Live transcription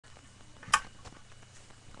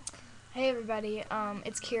Hey everybody,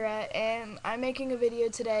 it's Kira, and I'm making a video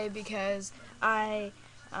today because I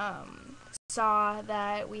saw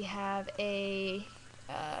that we have a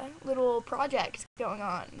little project going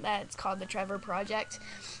on that's called the Trevor Project,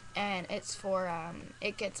 and it's for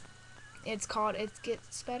it gets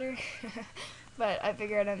better, but I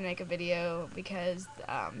figured I'd make a video because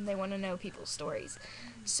they want to know people's stories.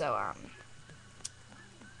 So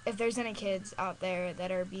if there's any kids out there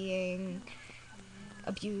that are being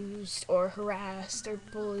abused or harassed or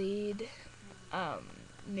bullied um,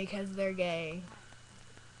 because they're gay,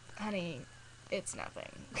 honey, it's nothing.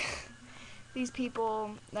 These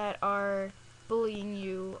people that are bullying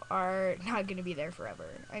you are not going to be there forever.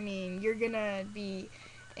 I mean, you're going to be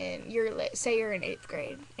say you're in 8th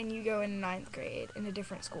grade and you go in ninth grade in a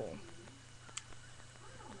different school.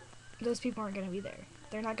 Those people aren't going to be there.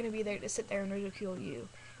 They're not going to be there to sit there and ridicule you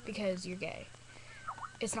because you're gay.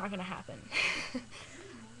 It's not going to happen.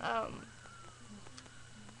 um,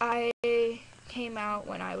 I came out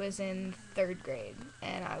when I was in 3rd grade,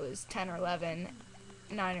 and I was 10 or 11,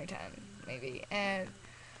 9 or 10 maybe, and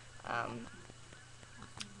I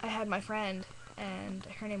had my friend, and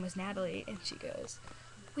her name was Natalie, and she goes,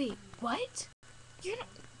 "Wait, what? You're not,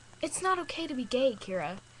 it's not okay to be gay,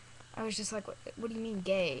 Kira." I was just like, what do you mean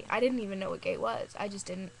gay? I didn't even know what gay was. I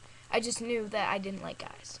just knew that I didn't like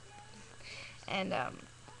guys. And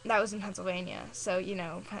that was in Pennsylvania, so,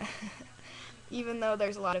 even though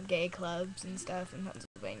there's a lot of gay clubs and stuff in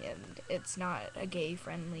Pennsylvania, it's not a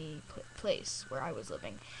gay-friendly place where I was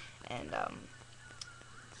living. And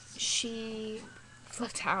she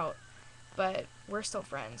flipped out, but we're still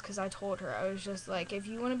friends because I told her, I was just like, if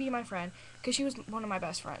you want to be my friend, because she was one of my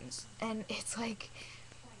best friends, and it's like,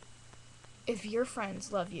 if your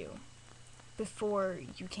friends love you before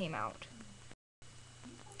you came out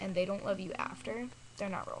and they don't love you after, they're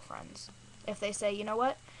not real friends. If they say, you know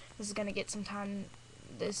what, this is gonna get some time,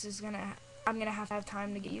 I'm gonna have to have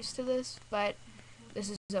time to get used to this, but this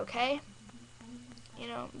is okay,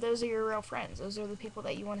 those are your real friends. Those are the people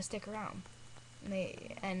that you want to stick around.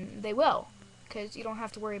 And they will, because you don't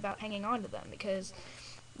have to worry about hanging on to them, because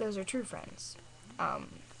those are true friends. And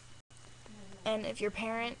if your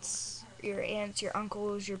parents, your aunts, your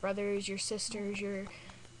uncles, your brothers, your sisters, your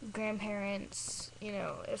grandparents,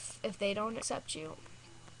 if they don't accept you,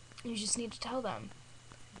 you just need to tell them,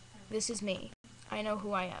 this is me. I know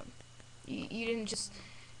who I am. You didn't just,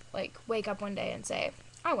 wake up one day and say,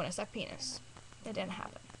 I want to suck penis. It didn't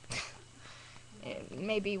happen.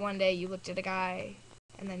 Maybe one day you looked at a guy,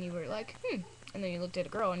 and then you were like, and then you looked at a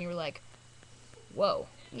girl, and you were like, whoa,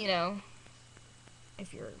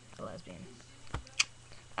 if you're a lesbian.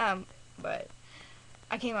 But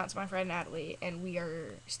I came out to my friend Natalie, and we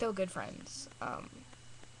are still good friends.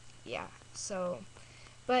 Yeah, so,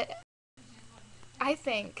 but I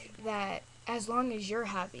think that as long as you're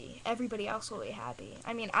happy, everybody else will be happy.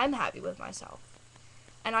 I mean, I'm happy with myself,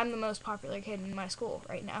 and I'm the most popular kid in my school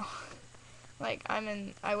right now.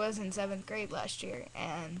 I was in 7th grade last year,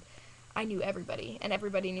 and I knew everybody, and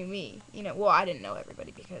everybody knew me. Well, I didn't know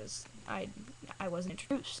everybody because I wasn't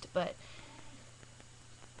introduced, but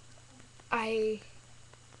I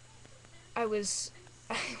was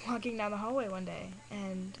walking down the hallway one day,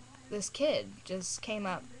 and this kid just came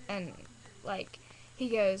up, and, he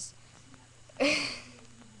goes,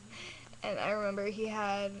 and I remember he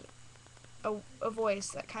had a voice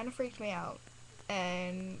that kind of freaked me out,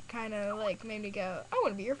 and kind of, made me go, I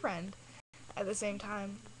want to be your friend, at the same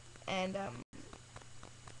time. And,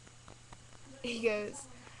 he goes,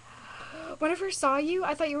 when I first saw you,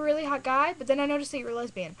 I thought you were a really hot guy, but then I noticed that you were a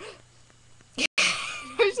lesbian. I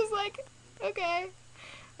was just like, okay.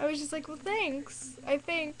 I was just like, well, thanks, I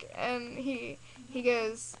think. And he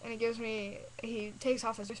goes, and he takes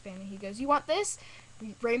off his wristband, and he goes, you want this?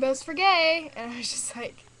 Rainbows for gay. And I was just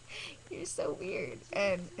like, you're so weird.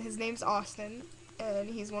 And his name's Austin, and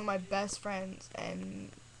he's one of my best friends, and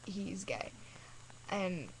he's gay.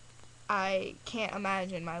 And I can't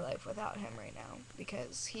imagine my life without him right now,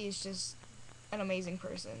 because he's just an amazing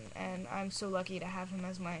person, and I'm so lucky to have him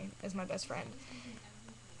as my best friend.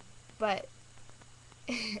 But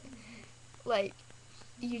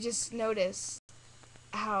you just notice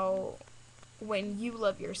how when you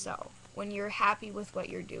love yourself, when you're happy with what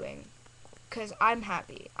you're doing, because I'm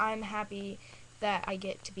happy that I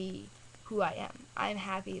get to be who I am. I'm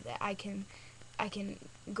happy that I can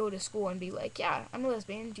go to school and be like, yeah, I'm a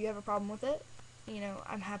lesbian, do you have a problem with it?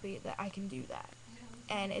 I'm happy that I can do that.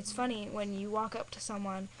 And it's funny when you walk up to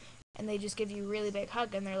someone and they just give you a really big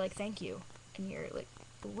hug and they're like, thank you, and you're like,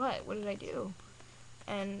 what did I do?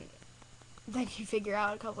 And then you figure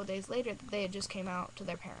out a couple of days later that they had just came out to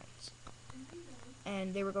their parents.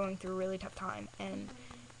 and they were going through a really tough time, and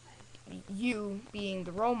you being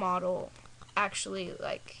the role model actually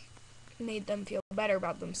like made them feel better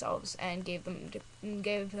about themselves and gave them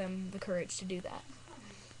the courage to do that.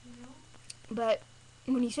 But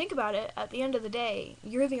when you think about it, at the end of the day,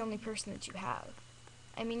 you're the only person that you have.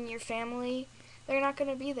 I mean, your family, they're not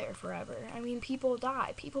going to be there forever. I mean, people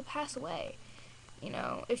die, people pass away. You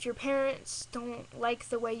know, if your parents don't like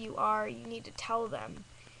the way you are, you need to tell them,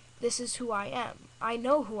 this is who I am. I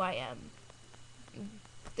know who I am.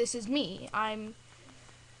 This is me. I'm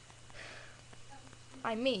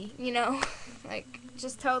me, you know? Like,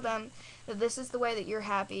 just tell them that this is the way that you're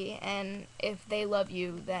happy, and if they love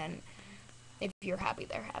you, then if you're happy,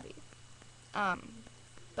 they're happy.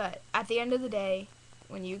 But at the end of the day,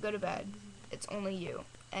 when you go to bed, it's only you,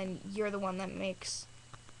 and you're the one that makes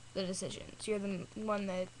the decisions. You're the one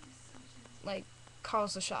that, like,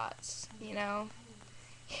 calls the shots, you know?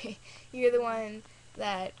 You're the one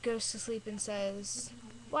that goes to sleep and says,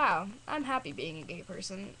 wow, I'm happy being a gay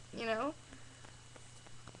person, you know?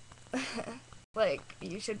 Like,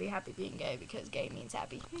 you should be happy being gay because gay means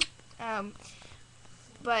happy.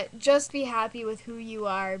 But just be happy with who you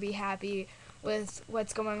are, be happy with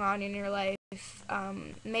what's going on in your life,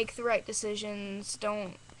 make the right decisions,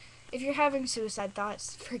 if you're having suicide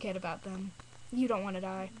thoughts, forget about them. You don't want to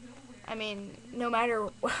die. I mean, no matter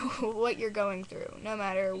what you're going through, no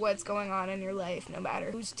matter what's going on in your life, no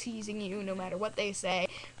matter who's teasing you, no matter what they say,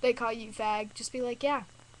 if they call you fag, just be like, yeah.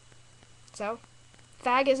 So,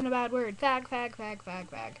 fag isn't a bad word. Fag, fag, fag, fag,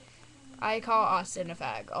 fag. I call Austin a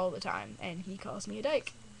fag all the time, and he calls me a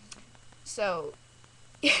dyke. So,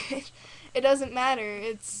 it doesn't matter.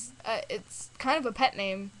 It's kind of a pet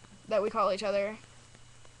name that we call each other.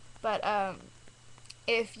 But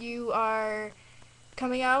if you are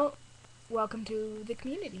coming out, welcome to the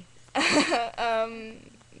community.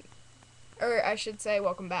 Or I should say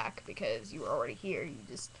welcome back, because you were already here. You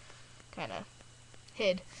just kind of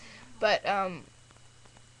hid. But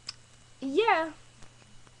yeah.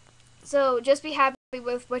 So just be happy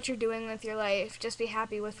with what you're doing with your life. Just be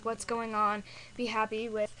happy with what's going on. Be happy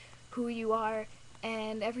with who you are,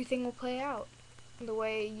 and everything will play out the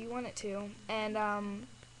way you want it to. And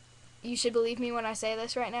you should believe me when I say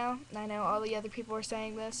this right now. I know all the other people are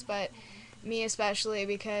saying this, but me especially,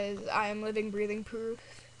 because I am living, breathing proof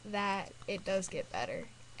that it does get better.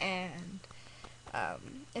 And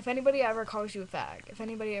if anybody ever calls you a fag, if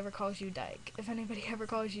anybody ever calls you dyke, if anybody ever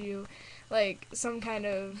calls you, like, some kind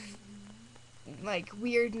of, like,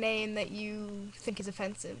 weird name that you think is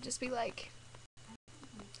offensive, just be like,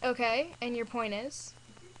 okay, and your point is?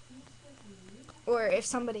 Or if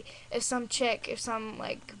some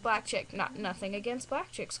like, black chick, nothing against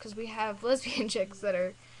black chicks, because we have lesbian chicks that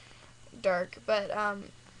are dark, but,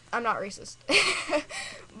 I'm not racist.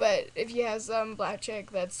 But if you have some black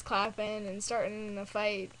chick that's clapping and starting a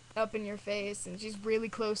fight up in your face, and she's really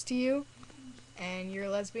close to you, and you're a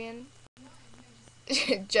lesbian,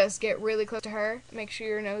 just get really close to her, make sure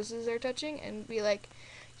your noses are touching, and be like,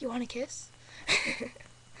 you want a kiss?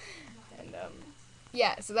 And,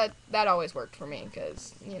 yeah, so that always worked for me,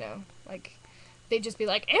 because, you know, like, they'd just be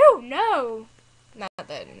like, ew, no! Not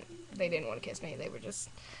that they didn't want to kiss me, they were just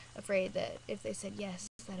afraid that if they said yes,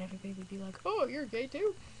 that everybody would be like, oh, you're gay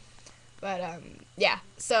too? But, yeah,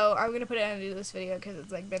 so I'm gonna put it into this video, because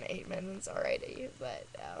it's, like, been 8 minutes already, but,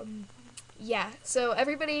 yeah, so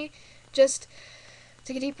everybody just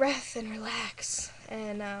take a deep breath and relax,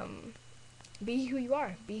 and, be who you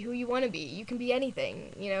are. Be who you want to be. You can be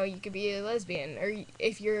anything. You know, you could be a lesbian. Or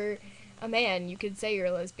if you're a man, you could say you're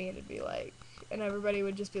a lesbian and be like, and everybody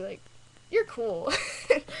would just be like, you're cool.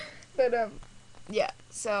 But, yeah.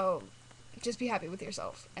 So, just be happy with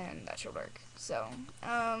yourself, and that should work. So,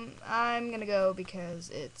 I'm gonna go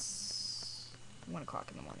because it's 1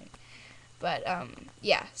 o'clock in the morning. But,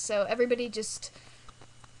 yeah. So, everybody just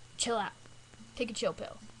chill out. Take a chill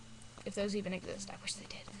pill. If those even exist. I wish they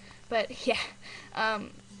did. But, yeah,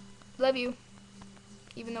 love you,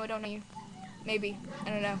 even though I don't know you, maybe, I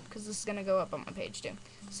don't know, because this is going to go up on my page, too.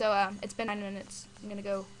 So, it's been 9 minutes, I'm going to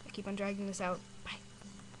go keep on dragging this out, bye.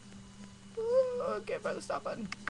 Ooh, okay, by the stop button.